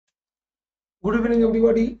Good evening,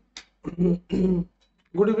 everybody.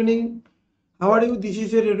 Good evening. How are you? This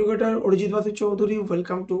is your educator Arijit Basu Chowdhury.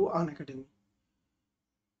 Welcome to Unacademy.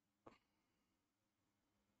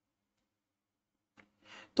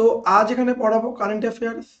 তো আজ এখানে পড়াবো current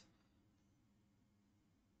affairs.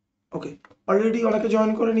 ওকে, already অনেকে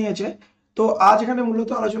join করে নিয়েছে। তো আজ এখানে মূলত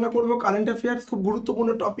আলোচনা করব কারেন্ট অ্যাফেয়ার্স, খুব গুরুত্বপূর্ণ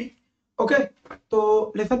টপিক। ওকে, তো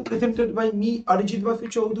lesson presented by me Arijit Basu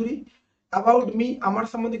Chowdhury. About me, আমার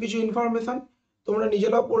সম্বন্ধে কিছু ইনফরমেশন তোমরা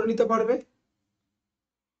নিজেরাও পড়ে নিতে পারবে।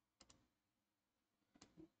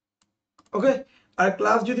 ওকে, আর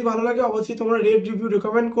ক্লাস যদি ভালো লাগে অবশ্যই তোমরা রেট রিভিউ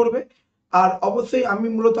রেকমেন্ড করবে। আর অবশ্যই আমি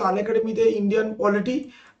মূলত আনএকাডেমিতে ইন্ডিয়ান পলিটি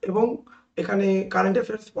এবং এখানে কারেন্ট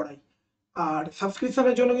অ্যাফেয়ার্স পড়াই। আর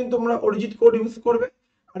সাবস্ক্রিপশনের জন্য কিন্তু তোমরা অরিজিৎ কোড ইউজ করবে।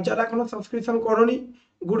 আর যারা এখনো সাবস্ক্রিপশন করনি,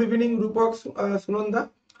 গুড ইভিনিং রূপক, সুনন্দা,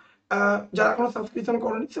 যারা এখনো সাবস্ক্রিপশন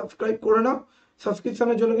করনি সাবস্ক্রাইব করে নাও।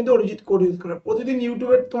 সাবস্ক্রিপশনের জন্য কিন্তু অরিজিৎ কোড ইউজ করে। প্রতিদিন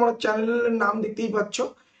ইউটিউবে তোমার চ্যানেলের নাম দেখতেই পাচ্ছ,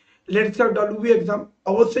 লেটস স্টার্ট WB এক্সাম।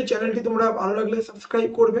 অবশ্যই চ্যানেলটি তোমরা ভালো লাগলে সাবস্ক্রাইব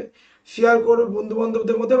করবে, শেয়ার করবে বন্ধু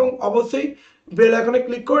বান্ধবদের মধ্যে, এবং অবশ্যই বেল আইকনে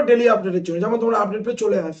ক্লিক করে ডেলি আপডেটের জন্য, যেমন তোমরা আপডেট পেয়ে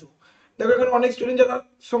চলে আসো। দেখো এখানে অনেক স্টুডেন্ট যারা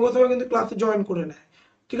সঙ্গে সঙ্গে কিন্তু ক্লাসে জয়েন করে নেয়।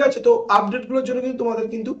 ঠিক আছে, তো আপডেটগুলোর জন্য কিন্তু তোমাদের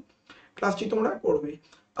কিন্তু ক্লাসটি তোমরা করবে।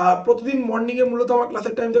 আর প্রতিদিন মর্নিংয়ে মূলত আমার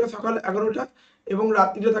ক্লাসের টাইম থাকে সকাল 11টা এবং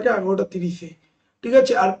রাত্রিতে থাকে 11:30-এ। ঠিক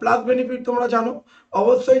আছে, আর প্লাস বেনিফিট তোমরা জানো,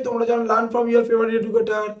 অবশ্যই তোমরা জানো, learn from your favourite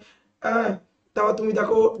educator. হ্যাঁ, তারপর তুমি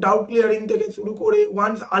দেখো ডাউট ক্লিয়ারিং থেকে শুরু করে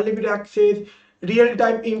once unlimited access, real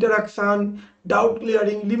time interaction, doubt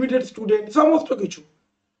clearing, limited student, সমস্ত কিছু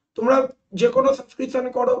তোমরা যে কোনো সাবস্ক্রিপশন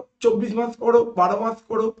করো, 24 মাস করো, 12 মাস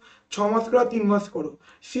করো, 6 মাস করো, 3 মাস করো,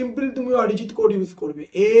 সিম্পলি তুমি অরিজিৎ কোড ইউজ করবে,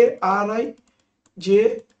 ARIJIT।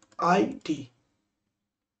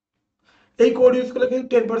 এই কোড ইউজ করলে কিন্তু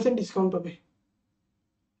 10% ডিসকাউন্ট পাবে।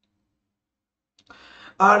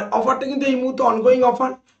 আর অফারটা কিন্তু এই মুহূর্তে অনগোয়িং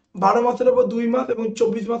অফার, 12 মাসের ওপর 2 মাস এবং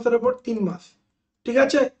 24 মাসের ওপর 3 মাস। ঠিক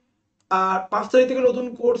আছে, আর 5 তারিখ থেকে নতুন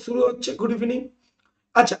কোর্স শুরু হচ্ছে। Good evening.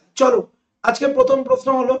 আচ্ছা চলো, আজকে প্রথম প্রশ্ন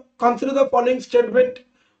হলো, consider the following statement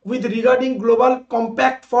with regarding global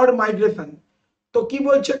compact for migration. তো কি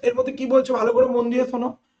বলছে এর মধ্যে, কি বলছে ভালো করে মন দিয়ে শোনো।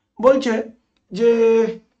 বলছে যে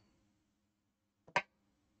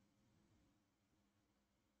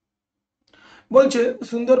বলছে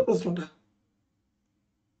সুন্দর প্রশ্নটা।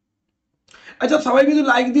 আচ্ছা সবাই কিন্তু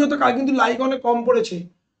লাইক দিও তো, কাল কিন্তু লাইক অনেক কম পড়েছে।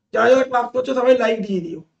 যারা যারা ক্লাস করছে সবাই লাইক দিয়ে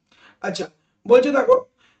দিও। আচ্ছা, বলছে দেখো,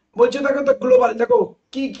 বলছে দেখো তো গ্লোবাল, দেখো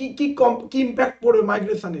কি কি কি কি ইম্প্যাক্ট পড়বে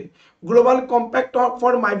মাইগ্রেশনে। Global compact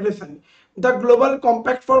for migration, the global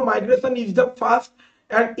compact for migration is the first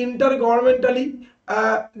and inter গভর্নমেন্টালি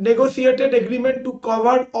negotiated agreement to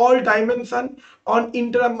cover all dimension on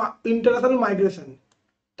international migration.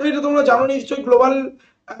 তো এটা তোমরা জানো নিশ্চয়ই, গ্লোবাল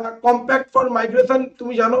কম্প্যাক্ট ফর মাইগ্রেশন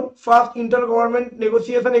তুমি জানো, first inter government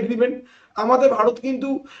negotiation agreement. আমাদের ভারত কিন্তু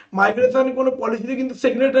migration কোনো পলিসিতে কিন্তু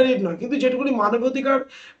সেক্রেটারি নয়, কিন্তু যেটুকুনি মানবাধিকার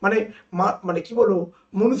মানে মানে কি বলবো,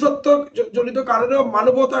 মনুষ্যত্ব জনিত কারণে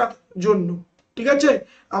মানবতার জন্য। ঠিক আছে,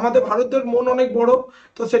 আমাদের ভারতের মন অনেক বড়,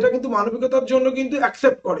 তো সেটা কিন্তু মানবিকতার জন্য কিন্তু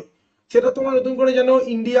অ্যাকসেপ্ট করে। সেটা তোমার নতুন করে যেন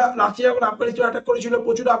ইন্ডিয়া রাশিয়া এবং আফগানিস্তান অ্যাটাক করেছিল,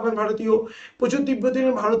 প্রচুর আফগান ভারতীয়, প্রচুর তিব্বতী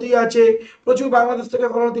ভারতীয় আছে, প্রচুর বাংলাদেশ থেকে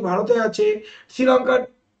শরণার্থী ভারতে আছে, শ্রীলঙ্কার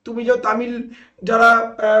তুমি যে তামিল যারা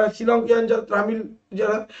শ্রীলঙ্কিয়ান যারা তামিল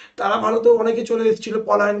যারা, তারা ভারতেও অনেকে চলে এসেছিল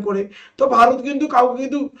পলায়ন করে। তো ভারত কিন্তু কাউকে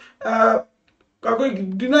কিন্তু কাউকে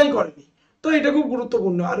ডিনাই করেনি। তো এটা খুব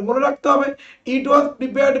গুরুত্বপূর্ণ, আর মনে রাখতে হবে ইট ওয়াজ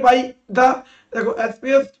প্রিপেয়ার্ড বাই দ্য, দেখো,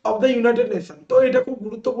 অ্যাসপিএস অফ দ্য ইউনাইটেড নেশন। তো এটা খুব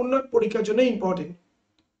গুরুত্বপূর্ণ, পরীক্ষার জন্য ইম্পর্টেন্ট।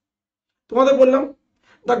 তোমাদের বললাম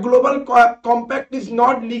the global compact is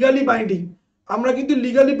not legally binding, আমরা কিন্তু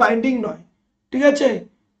লিগালি বাইন্ডিং নয়। ঠিক আছে,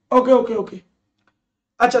 ওকে ওকে ওকে।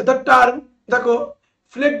 আচ্ছা, দ্য টার্ম, দেখো,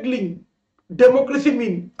 ফ্লেগলিং ডেমোক্রেসি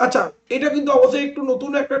মিন। আচ্ছা, এটা কিন্তু অবশ্যই একটু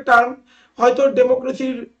নতুন একটা টার্ম, হয়তো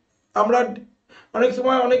ডেমোক্রেসির আমরা অনেক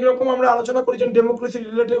সময় অনেক রকম আমরা আলোচনা করেছিলাম, ডেমোক্রেসি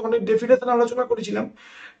রিলেটেড অনেক ডেফিনেশন আলোচনা করেছিলাম।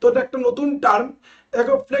 তো এটা একটা নতুন টার্ম,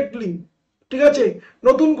 দেখো ফ্লেগলিং। ঠিক আছে,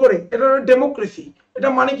 নতুন করে এটা ডেমোক্রেসি, এটা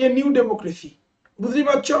মানে কি নিউ ডেমোক্রেসি, বুঝতেই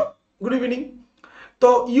পারছো। Good evening. তো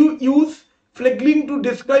you use ফ্লেগলিং to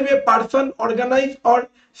describe a person, organise or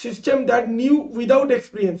system that new without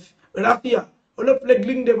experience. Russia হলো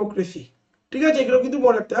ফ্লেগলিং ডেমোক্রেসি। ঠিক আছে, এগুলো কিন্তু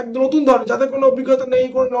মনে রাখতে, একদম নতুন ধরনের, যাদের কোনো অভিজ্ঞতা নেই,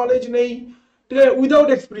 কোনো নলেজ নেই। ঠিক আছে, উইদাউট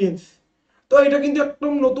এক্সপিরিয়েন্স। তো এটা কিন্তু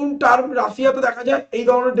একদম নতুন টার্ম, রাশিয়াতে দেখা যায় এই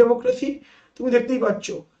ধরনের ডেমোক্রেসি, তুমি দেখতেই পাচ্ছ।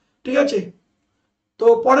 ঠিক আছে, তো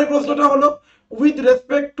পরের প্রশ্নটা হলো, with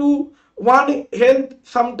respect to one health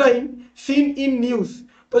sometime seen in news.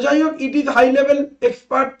 তো যাই হোক, it is high level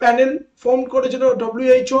expert panel form করেছিল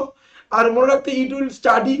WHO। আর মনে রাখতে, it will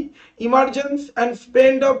study emergence and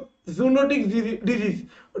spend of zoonotic disease.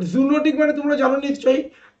 Zoonotic মানে তোমরা জানো নিশ্চয়ই,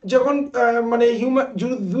 যখন মানে হিউম্যান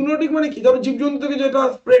জুনোটিক মানে কি, ধরো জীবজন্তু থেকে যেটা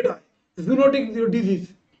স্প্রেড হয়, জুনোটিক ডিজিজ।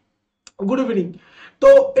 Good evening. তো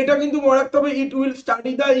এটা কিন্তু মনে রাখতে হবে, it will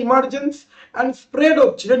study the emergence and spread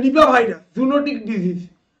হচ্ছে, এটা নিপা ভাইরাস, জুনোটিক ডিজিজ।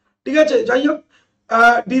 ঠিক আছে, যাই হোক,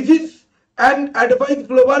 disease and advice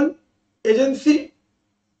global agency.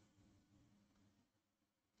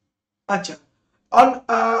 আচ্ছা, on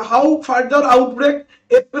how further outbreak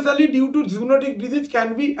especially due to zoonotic disease can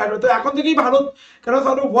be addressed। তো এখন থেকেই ভারত কেন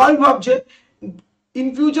সারা ওয়ার্ল্ড ভাবছে ইন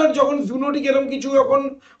ফিউচার যখন জুনোটিক এরকম কিছু যখন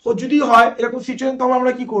যদি হয় এরকম সিচুয়েশন, তখন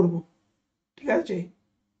আমরা কি করব। ঠিক আছে।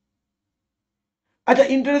 আচ্ছা,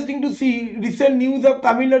 interesting two C recent news of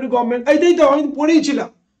Tamil Nadu government, এইটাই তো আমি পড়েইছিলাম,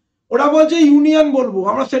 ওরা বলছে ইউনিয়ন বলবো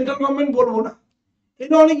আমরা, সেন্ট্রাল গভর্নমেন্ট বলবো না।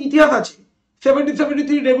 এটা অনেক ইতিহাস আছে।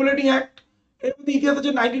 1773 রেগুলেটিং অ্যাক্ট, এর মধ্যে ইতিহাস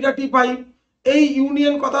আছে 1935। এই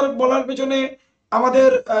ইউনিয়ন কথার বলার পেছনে আমাদের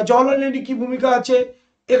জওহরলাল নেহরু কি ভূমিকা আছে,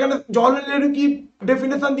 এখানে জওহরলাল নেহরু কি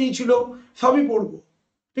ডেফিনেশন দিয়েছিল, সবই পড়বো।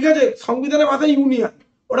 ঠিক আছে, সংবিধানের ভাষায় ইউনিয়ন,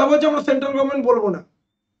 ওরা বলছে আমরা সেন্ট্রাল গভর্নমেন্ট বলবো না,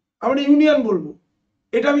 আমরা ইউনিয়ন বলবো।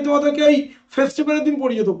 এটা আমি তোমাদেরকে এই ফেস্টিভ্যালের দিন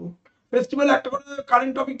পড়িয়ে দেবো। ফেস্টিভ্যালে একটা করে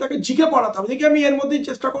কারেন্ট টপিক তাকে জিকে পড়াতে হবে, দেখি আমি এর মধ্যেই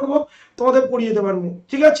চেষ্টা করবো তোমাদের পড়িয়ে দেবার মুখ।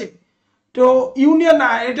 ঠিক আছে, তো ইউনিয়ন না,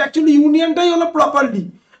 এটা অ্যাকচুয়ালি ইউনিয়নটাই হলো প্রপারলি।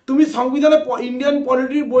 তুমি সংবিধানে ইন্ডিয়ান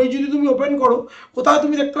পলিটির বই যদি তুমি ওপেন করো, কোথাও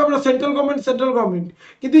তুমি দেখতে পাবে না সেন্ট্রাল গভর্নমেন্ট,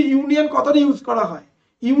 কিন্তু ইউনিয়ন কথাটা ইউজ করা হয়,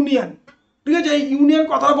 ইউনিয়ন। ঠিক আছে, এই ইউনিয়ন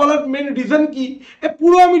কথা বলার মেন রিজন কি, এ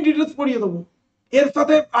পুরো আমি ডিটেলস পড়িয়ে দেবো। এর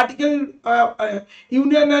সাথে article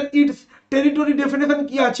union and it's territory definition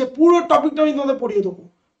কি আছে, পুরো টপিকটা আমি তোমাদের পড়িয়ে দেবো,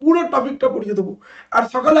 পুরো টপিকটা পড়িয়ে দেবো। আর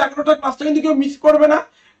সকালে 11টা ক্লাসটা কিন্তু কেউ মিস করবে না।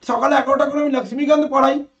 সকালে 11টা করে আমি লক্ষ্মীকান্ত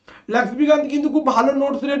পড়াই, লক্ষ্মীকান্ত কিন্তু খুব ভালো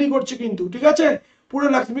নোটস রেডি করছে কিন্তু। ঠিক আছে, পুরো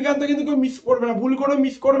লক্ষ্মীকান্ত কিন্তু কেউ মিস করবে না, ভুল করে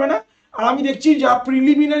মিস করবে না। আর আমি দেখছি যা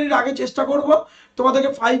প্রিলিমিনারির আগে চেষ্টা করব তোমাদেরকে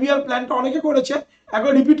 5 ইয়ার প্ল্যানটা অনেকে করেছে,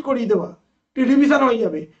 একবার রিপিট করিয়ে দেওয়া, রিভিশন হয়ে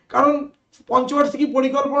যাবে। কারণ পঞ্চবার্ষিকী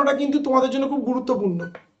পরিকল্পনাটা কিন্তু তোমাদের জন্য খুব গুরুত্বপূর্ণ।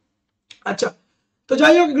 আচ্ছা, তো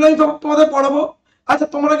যাই হোক, এগুলো আমি তোমাদের পড়াবো। আচ্ছা,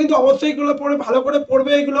 তোমরা কিন্তু অবশ্যই এগুলো পড়ে ভালো করে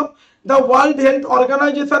পড়বে এগুলো। The world health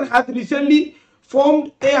organisation has recently formed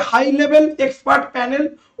A high level expert panel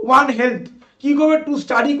one health, কি করবে, টু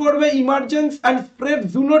স্টাডি করবে emergence and spread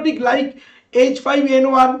zoonotic like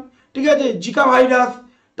H5N1, ঠিক আছে, জিকা ভাইরাস,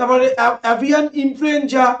 তারপরে avian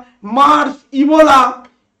influenza, Mars, Ebola,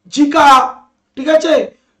 Zika. ঠিক আছে,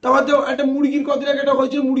 তারপর তো একটা মুরগির কদিন আগে একটা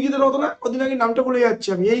হয়েছিল, মুরগিদের হতো না, কদিন আগে নামটা বলে যাচ্ছি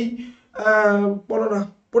আমি, এই বলো না,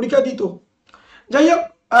 পরীক্ষা দিত। যাই হোক,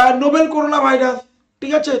 নোবেল করোনা ভাইরাস।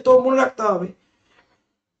 ঠিক আছে, তো মনে রাখতে হবে।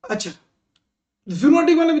 আচ্ছা,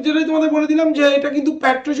 জুনোটিক মানে যেটাই তোমাদের বলে দিলাম যে এটা কিন্তু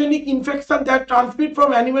pathogenic infection that transmit from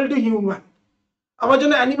animal two human. আমার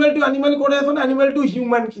জন্য অ্যানিমাল টু অ্যানিমাল করে এখন অ্যানিমাল টু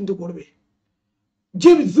হিউম্যান কিন্তু করবে।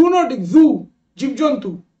 জুনোটিক,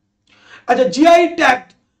 জীবজন্তু। আচ্ছা, জিআই ট্যাগ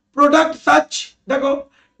প্রোডাক্ট সাচ, দেখো,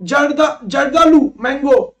 জারদালু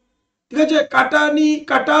ম্যাঙ্গো, ঠিক আছে,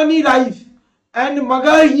 কাটানি রাইস অ্যান্ড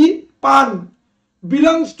মাগাহি পান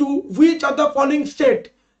belongs to which of the following state.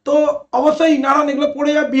 তো অবশ্যই নানান এগুলো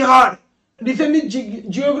পড়ে যায়, Bihar. Recently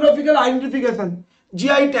geographical identification,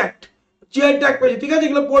 GI tag পেয়েছে। ঠিক আছে,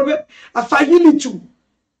 এগুলো পড়বে। আর শাহি লিচু,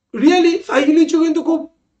 রিয়েলি শাহি লিচু কিন্তু খুব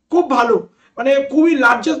খুব ভালো, মানে খুবই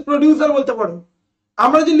লার্জেস্ট প্রডিউসার বলতে পারো।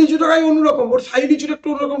 আমরা যে লিচুটা খাই অন্যরকম, ওর শাহি লিচুটা একটু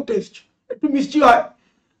অন্যরকম টেস্ট, একটু মিষ্টি হয়।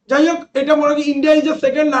 যাই হোক, এটা মনে হয় India is the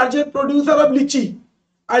second largest producer of লিচি।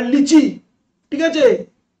 আর লিচি, ঠিক আছে,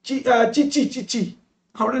 চিচি,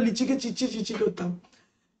 আমরা লিচিকে চিচি করতাম,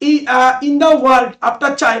 in the world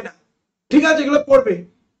after China. ঠিক আছে, এগুলো পড়বে।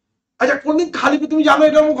 আচ্ছা, কোনদিন খালি পেটে, তুমি জানো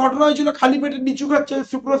এরকম ঘটনা হয়েছিল, খালি পেটে লিচু খাচ্ছে,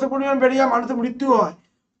 সুক্রোসের পরিমাণ বেড়ে যায়, মানুষের মৃত্যু হয়।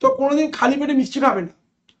 তো কোনোদিন খালি পেটে মিষ্টি খাবে না।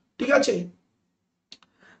 ঠিক আছে,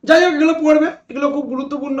 যাই হোক, এগুলো পড়বে, এগুলো খুব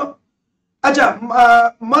গুরুত্বপূর্ণ। আচ্ছা,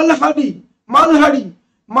 মালহারি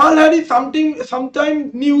sometime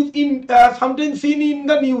news in sometimes seen in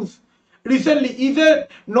the news recently is a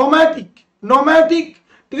nomadic,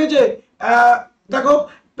 ঠিক আছে, দেখো,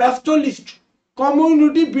 pastoralist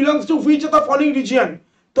community belongs to which of the following region।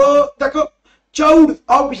 তো দেখো, চাউড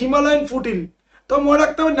অফ হিমালয়ান ফুটিল। তো মনে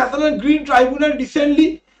রাখতে হবে ন্যাশনাল গ্রিন ট্রাইব্যুনাল রিসেন্টলি,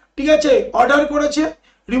 ঠিক আছে, অর্ডার করেছে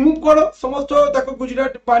রিমুভ করো সমস্ত, দেখো,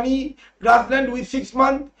 গুজরাট পানি গ্রাসল্যান্ড উইথ 6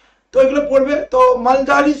 মান্থ। তো এগুলো পড়বে। তো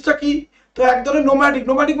মালদারিসটা কি, তো এক ধরনের নোম্যাডিক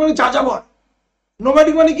মানে যাযাবর।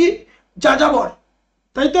 নোম্যাডিক মানে কি, যাযাবর,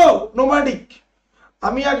 তাই তো, নোম্যাডিক,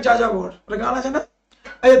 আমি এক যাযাবর, গান আছে না,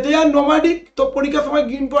 দে আর নোম্যাডিক। তো পরীক্ষার সময়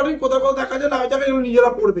ইম্পর্টেন্ট, কোথাও দেখা যায় না যায়, এগুলো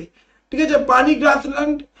নিজেরা পড়বে। ঠিক আছে, পানি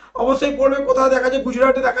গ্রাসল্যান্ড অবশ্যই পড়বে, কোথাও দেখা যায়,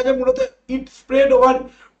 গুজরাটে দেখা যায় মূলত। ইট স্প্রেড ওভার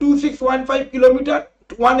 2615 কিলোমিটার,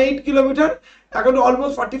 18 কিলোমিটার, এখন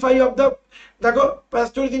অলমোস্ট 45 অফ দ্য, দেখো,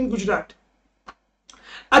 প্যাস্টোরিজ ইন গুজরাট।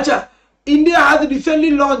 আচ্ছা, India has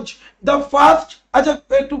recently launched the first, আচ্ছা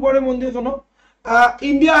একটু পরে মন দিয়ে শোনো,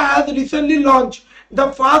 India has recently launched the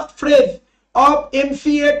first phase of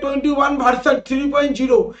MCA 21 version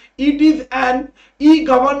 3.0. It is an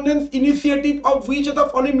e-governance initiative of which of the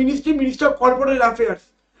following Minister of Corporate Affairs.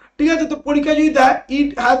 ঠিক আছে, তো পরীক্ষা যদি দেয়, it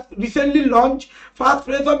has recently launched first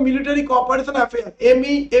phase of military cooperation affairs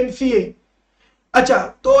MCA. আচ্ছা,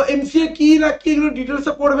 তো MCA কি না কি এগুলো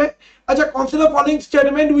ডিটেলসে পড়বে। আচ্ছা, consider following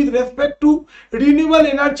statement with respect to renewable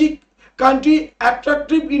energy country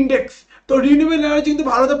attractive index. তো রিনিউয়েবল এনার্জি কিন্তু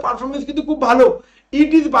ভারতের পারফরমেন্স কিন্তু খুব ভালো।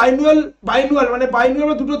 ইট ইজ বাইনুয়াল মানে বাইনুয়াল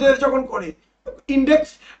দুটো দেশ যখন করে index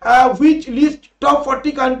which list top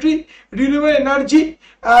 40 country renewable energy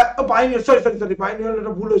বাইনুয়াল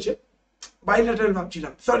এটা ভুল হয়েছে, বাইলেটারাল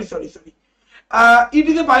ভাবছিলাম, sorry. It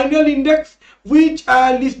is a biennial index which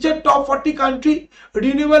listed top 40 country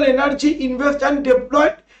renewable energy invest and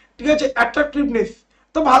deployed, ঠিক আছে, attractiveness।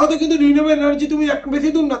 তো ভারতে কিন্তু রিনিউয়েবল এনার্জি তুমি বেশি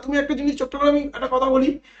দূর না, তুমি একটা জিনিস ছোট্ট করে আমি একটা কথা বলি,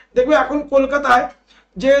 দেখবে এখন কলকাতায়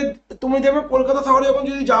যে তুমি দেখবে কলকাতা শহরে যখন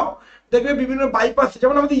যদি যাও দেখবে বিভিন্ন বাইপাসে,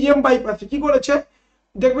 যেমন আমাদের বাইপাসে কি করেছে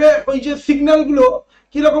দেখবে ওই যে সিগন্যালগুলো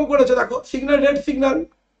কিরকম করেছে, দেখো সিগন্যাল রেড সিগন্যাল,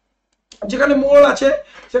 যেখানে মোড় আছে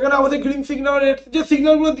সেখানে আমাদের গ্রিন সিগন্যাল রেড যে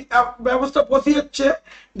সিগন্যালগুলো ব্যবস্থা বসিয়ে যাচ্ছে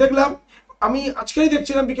দেখলাম, আমি আজকেই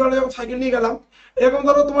দেখছিলাম বিকেলে যখন সাইকেল নিয়ে গেলাম, এরকম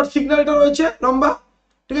ধরো তোমার সিগন্যালটা রয়েছে লম্বা,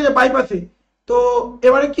 ঠিক আছে, বাইপাসে। তো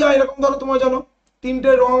এবারে কি হয়, এরকম ধরো তোমার জানো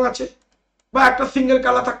 3টে রং আছে বা একটা সিঙ্গেল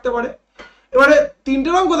কালার থাকতে পারে, এবারে 3টে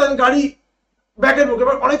রং কোথায় গাড়ি ব্যাকের বুক,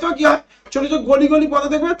 এবার অনেক সময় কি হয় ছোট ছোট গলি পথে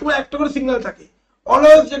দেখবে তোমার একটা করে সিগন্যাল থাকে,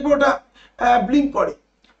 অলওয়েজ দেখবে ওটা ব্লিঙ্ক করে।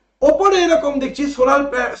 ওপরে এরকম দেখছি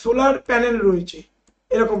সোলার প্যানেল রয়েছে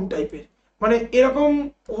এরকম টাইপের, মানে এরকম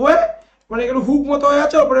হয়ে মানে এখানে হুক মতো হয়ে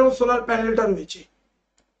আছে, ওপরে সোলার প্যানেলটা রয়েছে,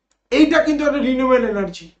 এইটা কিন্তু একটা রিনিউয়েবল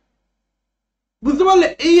এনার্জি, বুঝতে পারলে?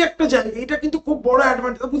 এই একটা জায়গা, এটা কিন্তু খুব বড়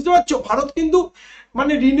অ্যাডভান্টেজ, বুঝতে পারছো? ভারত কিন্তু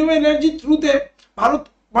মানে রিনিউয়েবল এনার্জির থ্রুতে ভারত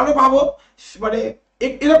মানে ভাবো মানে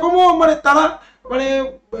এরকমও মানে তারা মানে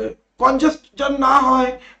কনজাস্ট যেন না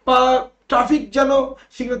হয় বা ট্রাফিক যেন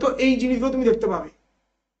সিগন্যাল, তো এই জিনিসগুলো তুমি দেখতে পাবে।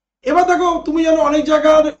 এবার দেখো তুমি জানো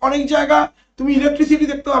অনেক জায়গা তুমি ইলেকট্রিসিটি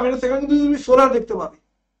দেখতে পাবে না, সেখানে কিন্তু তুমি সোলার দেখতে পাবে,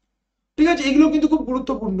 ঠিক আছে, এগুলো কিন্তু খুব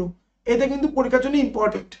গুরুত্বপূর্ণ, এটা কিন্তু পরীক্ষার জন্য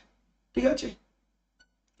ইম্পর্টেন্ট, ঠিক আছে।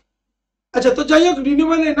 আচ্ছা, তো যাই হোক,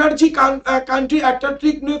 renewable energy country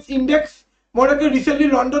attractiveness index মনে করে recently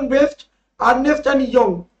London based Ernst and young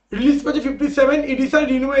release করেছে 57 addition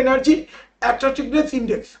renewable energy attractiveness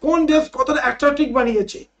index. কোন দেশ কতটা অ্যাট্রাক্টিভ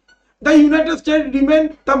বানিয়েছে? The United states remain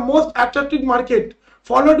the most attractive market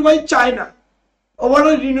followed by China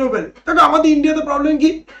overall renewable. দেখো আমাদের ইন্ডিয়াতে প্রবলেম কি,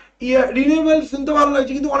 রিনিউয়েবল শুনতে ভালো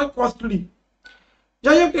লাগছে কিন্তু অনেক কস্টলি।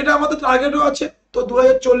 যাই হোক, এটা আমাদের টার্গেটও আছে, তো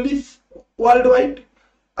 2040 ওয়ার্ল্ড ওয়াইড।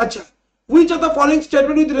 আচ্ছা, which of the following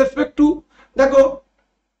statement with respect to, দেখো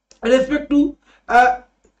রেসপেক্ট টু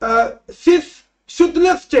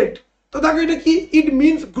সিস-সুদলেস স্টেট, তো দেখো এটা কি, it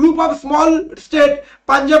means group of small state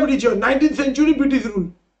Punjab reason 19th century British rule.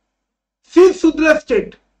 সিস-সুদলেস state,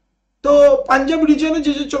 তো পাঞ্জাব রিজনে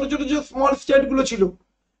যে ছোট ছোট যে স্মল স্টেট গুলো ছিল,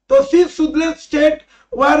 তো সিস-সুদলেস state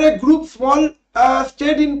war A group small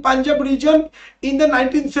state in Punjab reason in the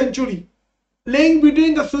 19th century laying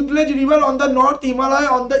between the Sutlej river on the north, Himalaya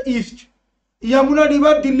on the east, Yamuna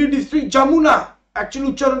river Delhi district, Jamuna actually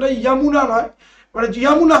উচ্চারণটা ইয়ামুনা নয়, মানে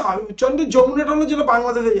ইয়ামুনা হয় উচ্চারণটা, যমুনাটা হলো যেটা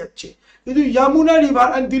বাংলাদেশে যাচ্ছে, কিন্তু ইয়ামুনা river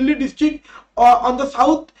and Delhi district on the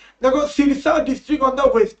south, দেখো Sirsa district on the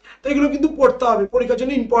West, তো এগুলো কিন্তু পড়তে হবে, পরীক্ষার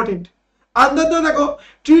জন্য ইম্পর্টেন্ট। Under the দেখো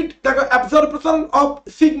absorption of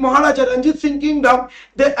Sikh Maharaja Ranjit Singh kingdom,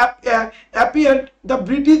 they appeared the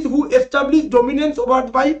British who established dominance over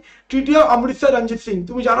by Treaty of Amritsar Ranjit Singh,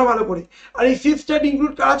 তুমি জানো ভালো করে। আর এই সিক্স স্টেট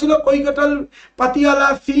ইনক্লুড করা ছিল কৈকাটাল, পাতিয়ালা,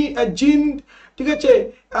 জিন্দ, ঠিক আছে,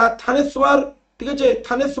 থানেশ্বর, ঠিক আছে,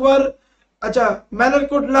 থানেশ্বর, আচ্ছা,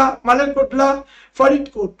 মালেরকোটলা,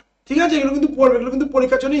 ফরিদকোট, ঠিক আছে, এগুলো কিন্তু পড়বে, এগুলো কিন্তু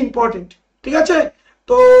পরীক্ষার জন্য ইম্পর্টেন্ট, ঠিক আছে,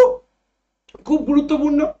 তো খুব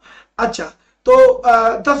গুরুত্বপূর্ণ। আচ্ছা, তো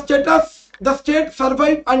the state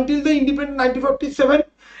survived until the independence 1947.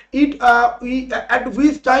 At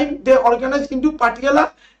which time they organized into Patiala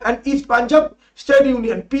and East Punjab State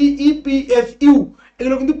Union, PEPSU,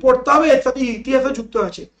 এগুলো কিন্তু পড়তে হবে, এর সাথে ইতিহাসে যুক্ত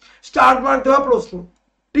আছে, স্টার মার্ক দেওয়া প্রশ্ন,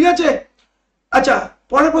 ঠিক আছে। আচ্ছা,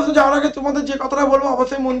 পরের প্রশ্ন যাওয়ার আগে তোমাদের যে কথাটা বলবো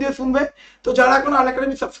অবশ্যই মন দিয়ে শুনবে। তো যারা এখন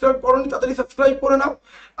আনএকাডেমি সাবস্ক্রাইব করোনি তাড়াতাড়ি সাবস্ক্রাইব করে নাও,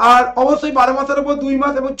 আর অবশ্যই 12 মাসের উপর 2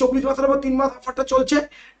 মাস এবং 24 মাসের উপর 3 মাস অফারটা চলছে।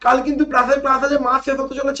 কাল কিন্তু ক্লাসে যে মাস শেষ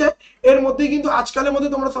হতে চলেছে, এর মধ্যেই কিন্তু আজকালের মধ্যে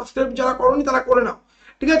তোমরা সাবস্ক্রাইব যারা করোনি তারা করে নাও,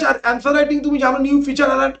 ঠিক আছে। আর অ্যান্সার রাইটিং তুমি জানো নিউ ফিচার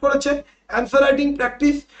অ্যালার্ট করেছে, অ্যান্সার রাইটিং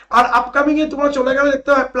প্র্যাকটিস, আর আপকামিং এ তোমরা চলে গেলে দেখতে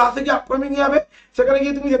পাবে প্লাসে গিয়ে আপকামিং এ যাবে, সেখানে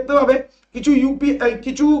গিয়ে তুমি দেখতে পাবে কিছু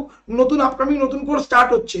কিছু নতুন আপকামিং নতুন কোর্স স্টার্ট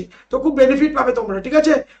হচ্ছে, তো খুব বেনিফিট পাবে তোমরা, ঠিক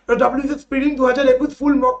আছে। WBCS স্পিরিং 2021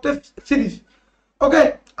 full mock test series, okay.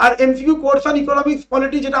 R MCQ course on economics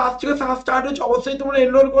polity যেটা আজ থেকে স্টার্ট হচ্ছে, অবশ্যই তোমরা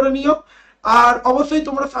এনরোল করে নিও। আর অবশ্যই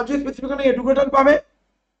তোমরা সাবজেক্ট স্পেসিফিক এডুকেটর পাবে।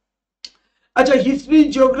 আচ্ছা, হিস্ট্রি,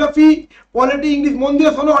 জিওগ্রাফি, পলিটি, ইংলিশ, মন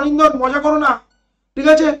দিয়ে শোনো অনিন্দন, মজা করো না, ঠিক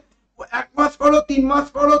আছে। 1 মাস করো, 3 মাস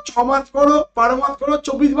করো, 6 মাস করো, 12 মাস করো,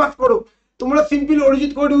 24 মাস করো, তোমরা সিম্পল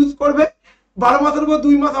অরিজিৎ কোড ইউজ করবে। 12 মাসের উপর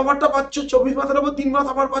 2 মাস অফারটা পাচ্ছ, 24 মাসের উপর 3 মাস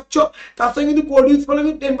অফার পাচ্ছ, তার সঙ্গে কিন্তু কোড ইউজ করলে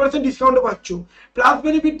 10% ডিসকাউন্টও পাচ্ছ। প্লাস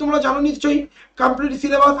বেনিফিট তোমরা জানো নিশ্চয়ই, complete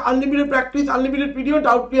syllabus, unlimited practice, unlimited PDF,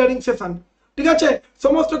 doubt clearing session, ঠিক আছে,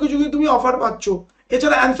 সমস্ত কিছু কিন্তু তুমি অফার পাচ্ছ।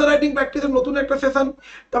 এছাড়া অ্যান্সার রাইটিং প্র্যাকটিসের নতুন একটা সেশন,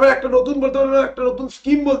 তারপরে একটা নতুন বলতে পারো, একটা নতুন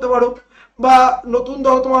স্কিম বলতে পারো, বা নতুন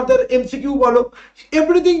ধরো তোমাদের এমসিকিউ বলো,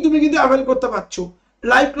 এভরিথিং তুমি কিন্তু অ্যাভেল করতে পারছো।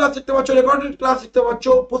 লাইভ ক্লাস দেখতে পাচ্ছ, রেকর্ডেড ক্লাস দেখতে পাচ্ছ,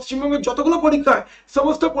 পশ্চিমবঙ্গের যতগুলো পরীক্ষা হয়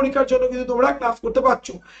সমস্ত পরীক্ষার জন্য কিন্তু তোমরা ক্লাস করতে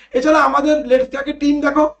পারছো। এছাড়া আমাদের লেটস ক্র্যাকের টিম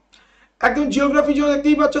দেখো, একদম জিওগ্রাফির জন্য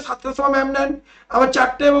দেখতেই পাচ্ছ 7টার সময় ম্যাম নেন, আবার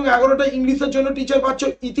 4টে এবং 11টা ইংলিশের জন্য টিচার পাচ্ছ,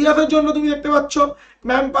 ইতিহাসের জন্য তুমি দেখতে পাচ্ছ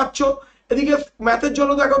ম্যাম পাচ্ছ, এদিকে ম্যাথের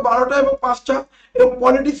জন্য দেখো 12টা এবং 5টা, এবং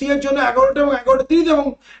পলিটি সি এর জন্য 11টা এবং 11:30, এবং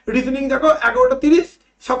রিজনিং দেখো 11:30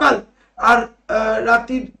 সকাল আর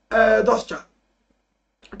রাত্রির 10টা,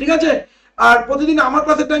 ঠিক আছে। আর প্রতিদিন আমার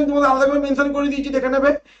ক্লাসের টাইম তোমাদের আলাদা করে মেনশন করে দিয়েছি, দেখে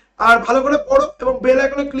নেবে। আর ভালো করে পড়ো এবং বেল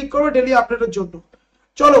আইকনে ক্লিক করবে ডেইলি আপডেটের জন্য।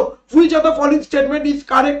 চলো, which of the following statement is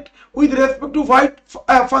correct with respect to white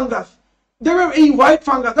fungus. দেখবে এই হোয়াইট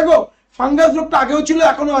ফাঙ্গাস, দেখো ফাঙ্গাস রোগটা আগেও ছিল,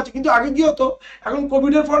 এখনো আছে, কিন্তু আগে কি হতো, এখন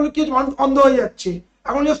কোভিড এর ফলে কি হচ্ছে, মানুষ অন্ধ হয়ে যাচ্ছে,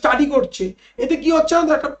 এখন স্টাডি করছে, এতে কি হচ্ছে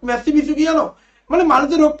না, একটা ম্যাসিভ ইস্যু কি জানো, মানে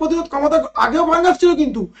মানুষের রোগ প্রতিরোধ ক্ষমতা, আগেও ফাঙ্গাস ছিল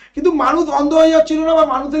কিন্তু মানুষ অন্ধ হয়ে যাচ্ছিল না, বা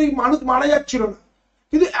মানুষ মারা যাচ্ছিল না।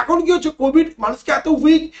 কিন্তু এখন কি হচ্ছে, কোভিড মানুষকে এত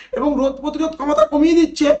উইক এবং রোগ প্রতিরোধ ক্ষমতা কমিয়ে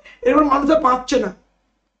দিচ্ছে, এরপর মানুষের বাঁচছে না।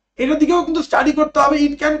 এটার দিকেও কিন্তু স্টাডি করতে হবে।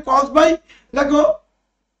 ইট ক্যান কজ বাই, দেখো,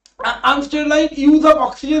 আনস্টেরিলাইজ ইউজ অফ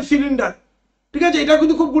অক্সিজেন সিলিন্ডার, ঠিক আছে, এটা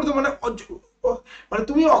কিন্তু খুব গুরুত্ব, মানে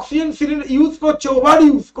তুমি অক্সিজেন সিলিন্ডার ইউজ করছো, ওভার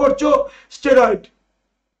ইউজ করছো স্টেরয়েড,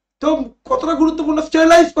 তো কতটা গুরুত্বপূর্ণ,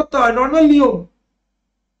 স্টেরিলাইজ করতে হয়, নর্মাল নিয়ম,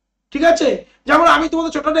 ঠিক আছে। যেমন আমি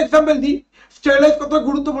তোমাদের ছোট একটা এক্সাম্পল দিই, স্টেরিলাইজ কতটা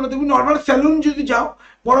গুরুত্বপূর্ণ। তুমি নর্মাল সেলুন যদি যাও,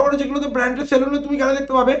 বড় বড় যেগুলোতে ব্র্যান্ডের সেলুনে তুমি গেলে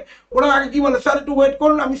দেখতে পাবে, ওরা আগে কি বলে, স্যার একটু ওয়েট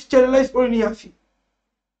করুন, আমি স্টেরিলাইজ করে নিয়ে আসি,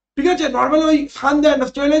 ঠিক আছে। নর্মাল ওই সান দেয় না,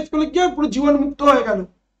 স্টেরিলাইজ করলে কি হয়, পুরো জীবাণু মুক্ত হয়ে গেল,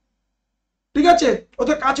 ঠিক আছে।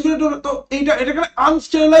 ওদের কাজগুলো তো এটা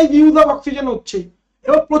আনস্টেরিলাইজ ইউজ অফ অক্সিজেন হচ্ছে,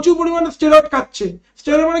 এবং প্রচুর পরিমাণে স্টেরয়েড খাচ্ছে।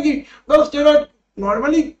 স্টেরয়েড মানে কি, ধরো স্টেরয়েড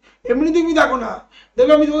নর্মালি এমনি তুমি দেখো না,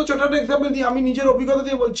 দেখো আমি তোমাদের ছোট একটা এক্সাম্পল দিই, আমি নিজের অভিজ্ঞতা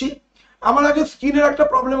দিয়ে বলছি। আমার আগে স্কিনের একটা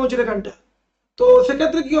প্রবলেম হচ্ছিল এখানটা, তো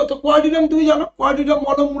সেক্ষেত্রে কি হতো, কোয়ার্টিনাম তুমি জানো, কোয়ার্টিনাম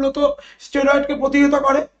মলম মূলত স্টেরয়েডকে প্রতিহত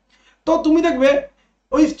করে। তো তুমি দেখবে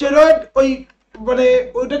ওই স্টেরয়েড, ওই মানে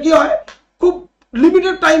ওইটা কি হয়, খুব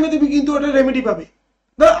লিমিটেড টাইমে তুমি কিন্তু ওটা রেমেডি পাবে।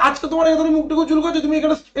 ধরো আজকে তোমার এখানে মুখটুকু চুল করছে, তুমি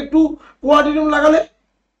এখানে একটু কোয়ার্টিনাম লাগালে,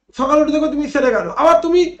 সকালে উঠে দেখো তুমি সেরে গেল, আবার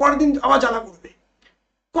তুমি পরের দিন আবার জ্বালা করবে,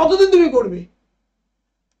 কতদিন তুমি করবে,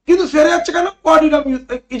 কিন্তু সেরে যাচ্ছে কেন, কোয়ার্টিনাম ইউজ,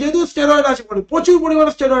 যেহেতু স্টেরয়েড আছে, প্রচুর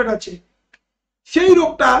পরিমাণে স্টেরয়েড আছে। সেই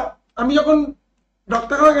রোগটা আমি যখন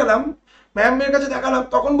ডক্টর গেলাম, ম্যামের কাছে দেখালাম,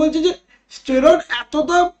 তখন বলছে যে স্টেরয়েড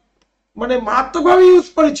এতটা মানে মারাত্মকভাবে ইউজ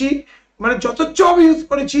করেছি, মানে যথেচ্ছ ভাবে ইউজ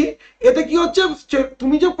করেছি, এতে কি হচ্ছে,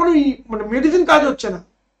 তুমি যে কোনো মানে মেডিসিন কাজ হচ্ছে না।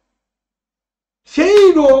 সেই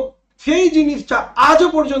রোগ, সেই জিনিসটা আজও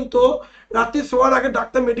পর্যন্ত রাত্রি শোয়ার আগে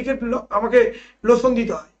ডাক্তার মেডিকেল আমাকে লোশন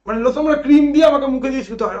দিতে হয়, মানে লোশন মানে ক্রিম দিয়ে আমাকে মুখে দিয়ে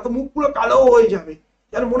শুতে হয়, তো মুখ পুরো কালো হয়ে যাবে,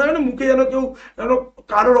 যেন মনে হয় না মুখে যেন কেউ যেন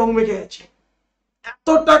কালো রং মেখে আছে,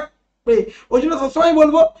 এতটা। ওই জন্য সবসময়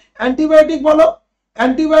বলবো, অ্যান্টিবায়োটিক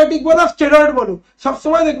বলো, স্টেরয়েড বলো,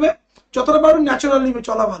 সবসময় দেখবে যতটা পারো ন্যাচারালি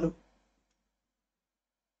চলা ভালো।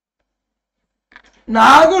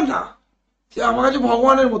 না গো না, সে আমার কাছে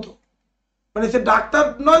ভগবানের মতো, মানে সে ডাক্তার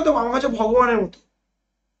নয় তো, আমার কাছে ভগবানের মতো,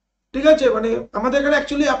 ঠিক আছে। মানে আমাদের এখানে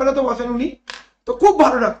অ্যাকচুয়ালি আপাতত বসেন উনি, তো খুব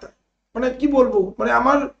ভালো ডাক্তার, মানে কি বলবো, মানে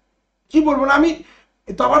আমার কি বলবো না আমি,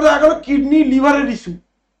 তারপর দেখা গেল কিডনি লিভারের ইস্যু,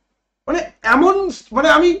 মানে এমন, মানে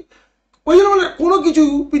আমি ওই জন্য মানে কোনো কিছু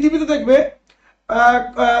পৃথিবীতে দেখবে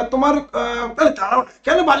তোমার দাঁড়াও না,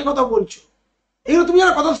 কেন বাজে কথা বলছো, এগুলো তুমি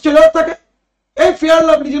আর কত স্টেরয়েড থাকে, এই ফেয়ার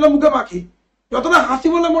লাভলি যেগুলো মুখে মাখি, যতটা হাসি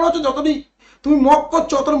বলে মনে হচ্ছে, যতটাই তুমি মক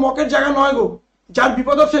করছো, অত মকের জায়গা নয় গো, যার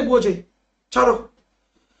বিপদ সে বোঝে, ছাড়ো।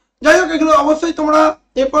 যাই হোক, এগুলো অবশ্যই তোমরা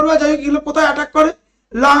এ করবে। যাই হোক, এগুলো কোথায় অ্যাটাক করে,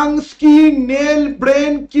 lung, skin, nail,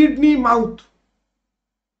 brain, kidney, mouth,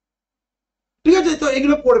 ঠিক আছে, তো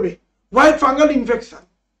এগুলো পড়বে। White fungal infection,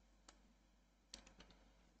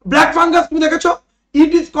 black fungus তুমি দেখেছো,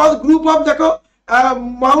 it is cause group of, দেখো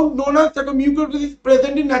মাউথ নোন আস, দেখো মিউকোসিস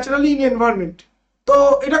present in naturally in environment, তো তো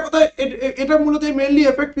এটা কোথায়, এটা মূলত mainly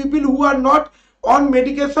effect people who are not on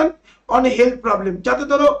medication on health problem, যাতে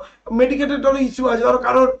ধরো মেডিকেটেড ধরো ইস্যু আছে, ধরো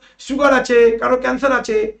কারোর সুগার আছে, কারোর ক্যান্সার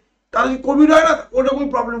আছে, তারা যদি কোভিড হয় না ওরকম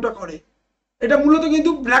প্রবলেমটা করে। এটা মূলত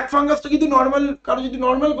কিন্তু ব্ল্যাক ফাঙ্গাসটা কিন্তু নর্মাল, কারো যদি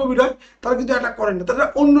নর্মাল কোভিড হয় তাহলে কিন্তু অ্যাটাক করে না, তাহলে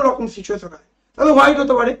অন্যরকম সিচুয়েশন হয়, তাহলে হোয়াইট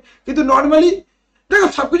হতে পারে। কিন্তু নর্মালি দেখো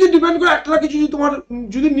সবকিছু ডিপেন্ড করে একটা না কিছু, যদি তোমার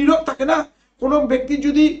যদি নীরব থাকে না, কোনো ব্যক্তির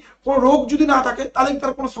যদি কোনো রোগ যদি না থাকে তাহলে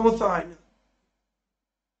তার কোনো সমস্যা হয় না,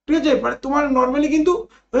 ঠিক আছে। মানে তোমার নর্মালি কিন্তু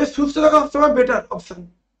সুস্থ থাকা সবসময় বেটার অপশন।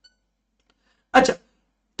 আচ্ছা,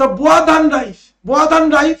 তো বোয়া ধান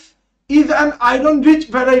rice is an iron rich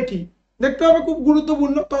variety, দেখতে হবে খুব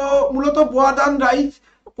গুরুত্বপূর্ণ। তো মূলত বোয়া ধান রাইস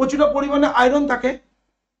প্রচুর পরিমাণে আয়রন থাকে।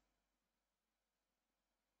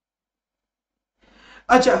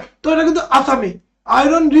 আচ্ছা, তো এটা কিন্তু আসামে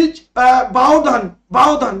আয়রন রিচ বাও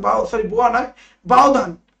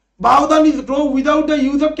ধান is grow without the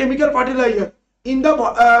use of chemical fertiliser in the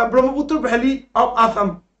Brahmaputra valley of Assam.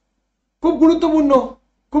 খুব গুরুত্বপূর্ণ,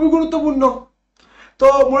 খুবই গুরুত্বপূর্ণ। তো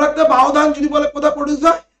মনে রাখতে বাও ধান যদি বলে কোথায় প্রডিউস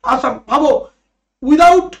হয়, আসাম। ভাবো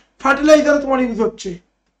উইদাউট ফার্টিলাইজার তোমার ইউজ হচ্ছে,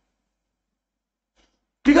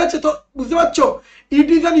 ঠিক আছে। তো বুঝতে পারছো, it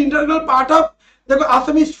is an ইন্টারগ্রাল part of দেখো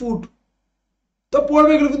আসামিজ ফুড। তো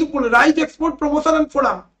পড়বে এগুলো কিন্তু পড়বে, right export promotion and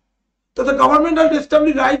forum. তো the government has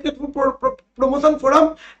established right promotion forum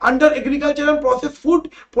under agriculture and processed food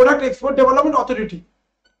product export development authority।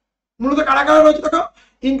 মূলত কারা কারা রয়েছে দেখো,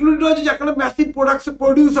 ইনক্লুডেড রয়েছে যেখানে ম্যাসিভ প্রোডাক্টস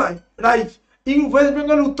প্রডিউস হয় rice in West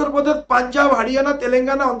Bengal, Uttar Pradesh, Punjab, Haryana,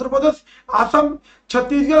 Telangana, Andhra Pradesh, Assam,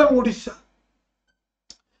 Chhattisgarh এবং Orissa.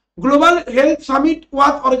 Global health summit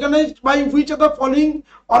was organised by which of the following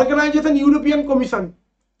organisation? European commission.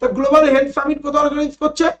 তো গ্লোবাল হেলথ সামিট কোথায় অর্গানাইজ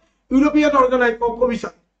করছে? European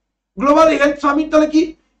commission. Global health summit তাহলে কি?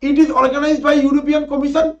 It is organised by European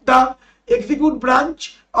commission, the executive branch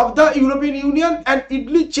of the European union, and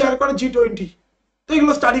idli chair করে G20। তো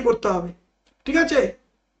এগুলো study করতে হবে, ঠিক আছে।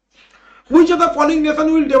 Which of the following nation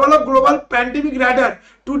will develop global pandemic radar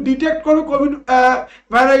to detect করবে কোভিড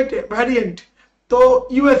ভ্যারিয়েন্ট? তো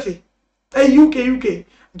USA, এই ইউকে।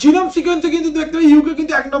 জিনোম সিকোয়েন্সে কিন্তু দেখতে হবে ইউকে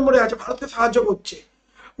কিন্তু 1 নম্বরে আছে, ভারতকে সাহায্য করছে।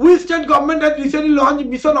 Which state government has recently launch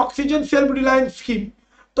mission oxygen self reliance scheme?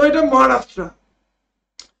 তো এটা Maharashtra.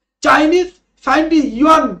 Chinese scientist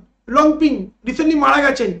yuan Longping recently মারা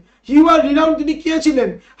গেছেন। হি ওয়াজ রিনাউন্ড, তিনি কে ছিলেন?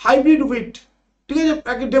 হাইব্রিড হুইট, ঠিক আছে,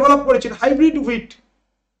 ডেভেলপ করেছেন হাইব্রিড হুইট,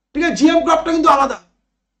 ঠিক আছে। জিএম ক্রপটা কিন্তু আলাদা,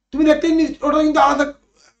 তুমি দেখতে ওটা কিন্তু আলাদা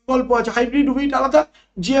গল্প আছে, হাইব্রিড হুইট আলাদা,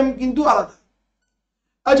 জিএম কিন্তু আলাদা।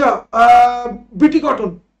 আচ্ছা, বিটি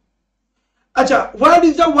কটন। আচ্ছা, what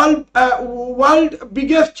is the world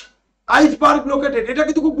biggest iceberg located? এটা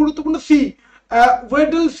কিন্তু খুব গুরুত্বপূর্ণ। সি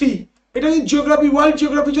ওয়েডেল সি, এটা কিন্তু জিওগ্রাফি, ওয়ার্ল্ড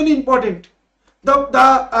জিওগ্রাফির জন্য important. The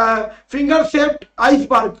finger shaped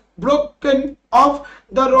iceberg broken of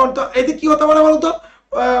the rod. তো এতে কি হতে পারে বলতো?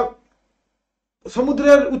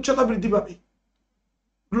 সমুদ্রের উচ্চতা বৃদ্ধি পাবে,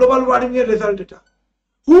 গ্লোবাল ওয়ার্মিং এর রেজাল্ট এটা।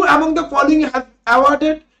 হু among the following has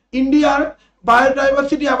awarded ইন্ডিয়ার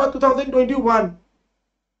বায়োডাইভার্সিটি অ্যাওয়ার্ড 2021?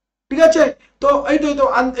 ঠিক আছে, তো এই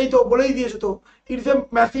তো বলেই দিয়েছে। তো it's a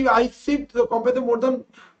massive ice shift compare to more than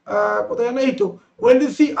কোথায় জানো, এই তো well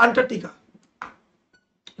C Antarctica,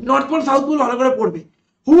 north pole south pole ভালো করে পড়বে।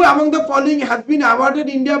 হু among the following has been awarded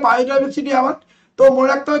India biodiversity award? তো মনে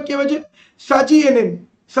রাখতে হবে কে হয়েছে?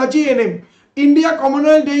 সাজি NM. India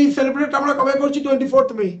Commonwealth day is celebrate আমরা কবে করছি? 24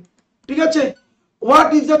 মে, ঠিক আছে। What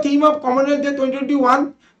is the theme of Commonwealth day 2021?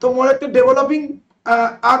 তো মনে রাখতে ডেভেলপিং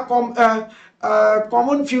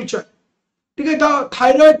কমন ফিউচার, ঠিক আছে।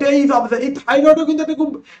 Thyroid day is observe. এই থাইরয়েডও কিন্তু একটা খুব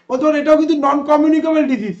বলতে, এটাও কিন্তু নন কমিউনিকেবল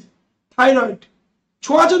ডিজিজ থাইরয়েড,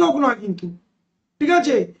 ছোঁয়াচে রোগ নয় কিন্তু, ঠিক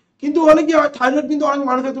আছে। কিন্তু অনেক কি হয়, থাইরয়েড কিন্তু অনেক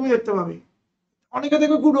মানুষের তুমি দেখতে পাবে, অনেকে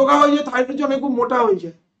দেখবে খুব রোগা হয়ে যায়, থাইরয়েড অনেক খুব মোটা হয়ে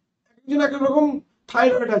যায়, একজন এক রকম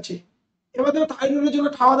থাইরয়েড আছে। এবার দেখো থাইরয়েডের জন্য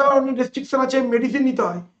খাওয়া দাওয়ার অনেক রেস্ট্রিকশন আছে, মেডিসিন নিতে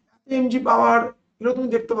হয়, এমজি পাওয়ার, এগুলো তুমি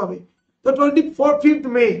দেখতে পাবে। তো 25th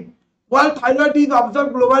May world thyroid is observe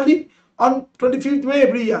globally on 25th May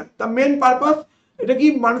every year. The main purpose এটা কি?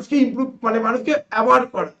 মানুষকে ইমপ্রুভ, মানে মানুষকে অ্যাওয়ার্ড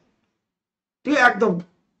করা, ঠিক আছে, একদম।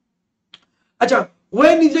 আচ্ছা,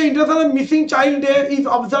 when is the international missing child day is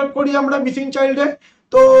observed করি আমরা মিসিং চাইল্ড ডে?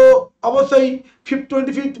 তো অবশ্যই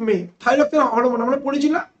 25th May। থাইরয়েড হরমোন আমরা পড়েছি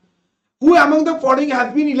না। হু among the following has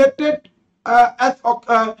been elected as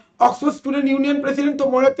Oxford student union president? তো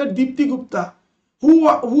মনে রাখতে দীপ্তি গুপ্তা।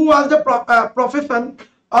 হু ওয়াজ দ্য প্রফেশন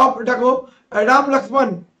অফ দেখো রাম লক্ষ্মণ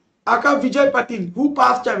আকা বিজয় পাটিল, হু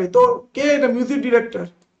পাস যাবে? তো কে এটা? Music director.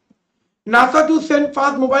 NASA to send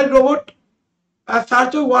first mobile robot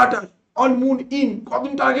search of water on moon in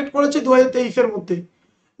কতদিন টার্গেট করেছে? 2023 এর মধ্যে।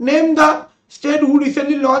 Name the state who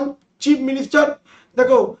recently launch chief minister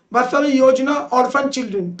দেখো বাচ্চারা যোজনা অরফান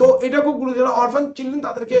চিলড্রেন, তো এটা খুব গুরুত্ব, যারা অরফান চিলড্রেন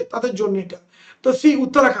তাদেরকে, তাদের জন্য এটা। তো সি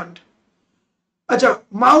উত্তরাখণ্ড। আচ্ছা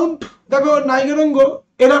মাউন্ট, দেখো নাইগেরঙ্গ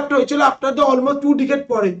এরাপ্ট হয়েছিল আফটার দ্য অলমোস্ট 2 ডিকেড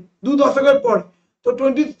পরে, 2 দশকের পর। তো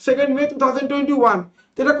 22 মে 2021।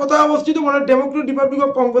 এটা কোথায় অবস্থিত? মানে ডেমোক্রেটিক রিপাবলিক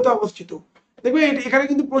অফ কঙ্গোতে অবস্থিত। দেখবে এখানে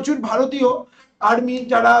কিন্তু প্রচুর ভারতীয় আর্মি,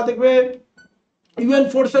 যারা দেখবে ইউএন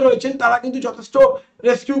ফোর্সে রয়েছেন, তারা কিন্তু যথেষ্ট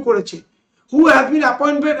রেস্কিউ করেছে। Who has been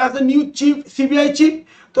appointed as a new chief CBI chief?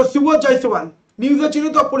 তো সুবোধ জয়সওয়াল। নিউজে ছিল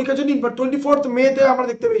তো পরীক্ষার জন্য 24 মে আমরা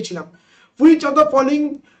দেখতে পেয়েছিলাম। Which of the following,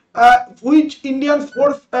 which Indian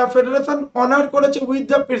sports federation honour করেছে উইথ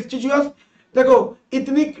দ্য প্রেস্টিজিয়াস, দেখো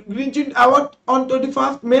ইথনিক গ্রিনচিট অ্যাওয়ার্ড অন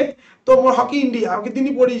 21 মে? তো হকি ইন্ডিয়া, ওকে তিনি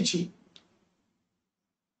পড়িয়েছি।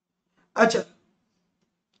 আচ্ছা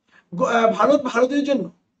ভারতের জন্য,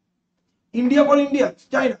 ইন্ডিয়া ফর ইন্ডিয়া,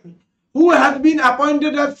 চাই না। Who has been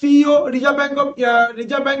appointed as CEO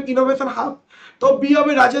reserve bank innovation hub? তো বি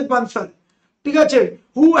হবে রাজেশ বানসাল। ঠিক আছে।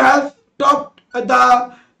 Who has top the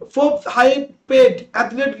Forbes high paid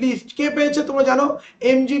athlete list? কে পেয়েছে তোমরা জানো?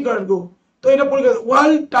 এমজি গার্গো। তো এটা পরীক্ষা।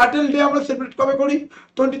 ওয়ার্ল্ড টার্টেল ডে আমরা সেলিব্রেট কবে করি?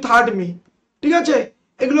 23 মে। ঠিক আছে,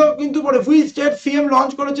 এগুলো কিন্তু পরে। হুই স্টেট সিএম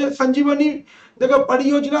লঞ্চ করেছে সঞ্জীবনী, দেখো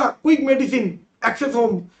পরিযোজনা কুইক মেডিসিন অ্যাক্সেস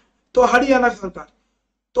হোম? তো হরিয়ানা সরকার।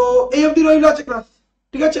 তো এই অবধি রইল আছে ক্লাস।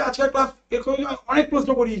 ঠিক আছে, আজকের ক্লাস অনেক প্রশ্ন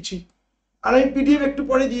করিয়েছি, আর আমি পিডিএফ একটু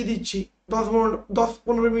পরে দিয়ে দিচ্ছি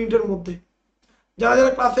 10-15 মিনিটের মধ্যে। যারা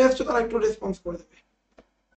যারা ক্লাসে এসছো তারা একটু রেসপন্স করে দেবে।